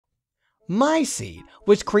MySeat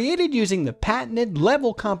was created using the patented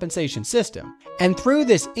level compensation system, and through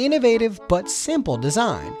this innovative but simple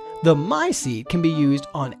design, the MySeat can be used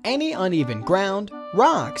on any uneven ground,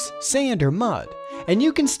 rocks, sand, or mud, and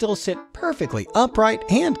you can still sit perfectly upright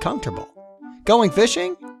and comfortable. Going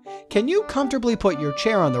fishing? Can you comfortably put your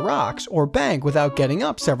chair on the rocks or bank without getting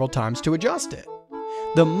up several times to adjust it?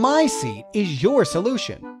 The MySeat is your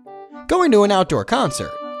solution. Going to an outdoor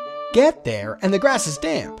concert? Get there and the grass is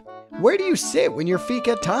damp. Where do you sit when your feet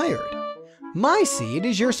get tired? MySeat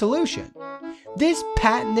is your solution. This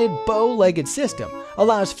patented bow-legged system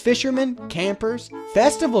allows fishermen, campers,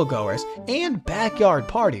 festival goers, and backyard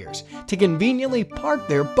partiers to conveniently park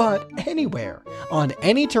their butt anywhere, on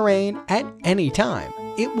any terrain, at any time.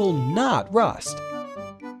 It will not rust.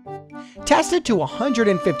 Tested to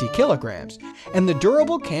 150 kilograms, and the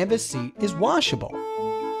durable canvas seat is washable.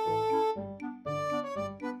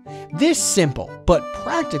 This simple but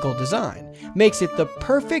practical design makes it the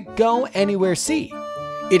perfect go-anywhere seat.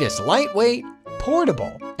 It is lightweight,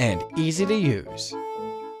 portable, and easy to use.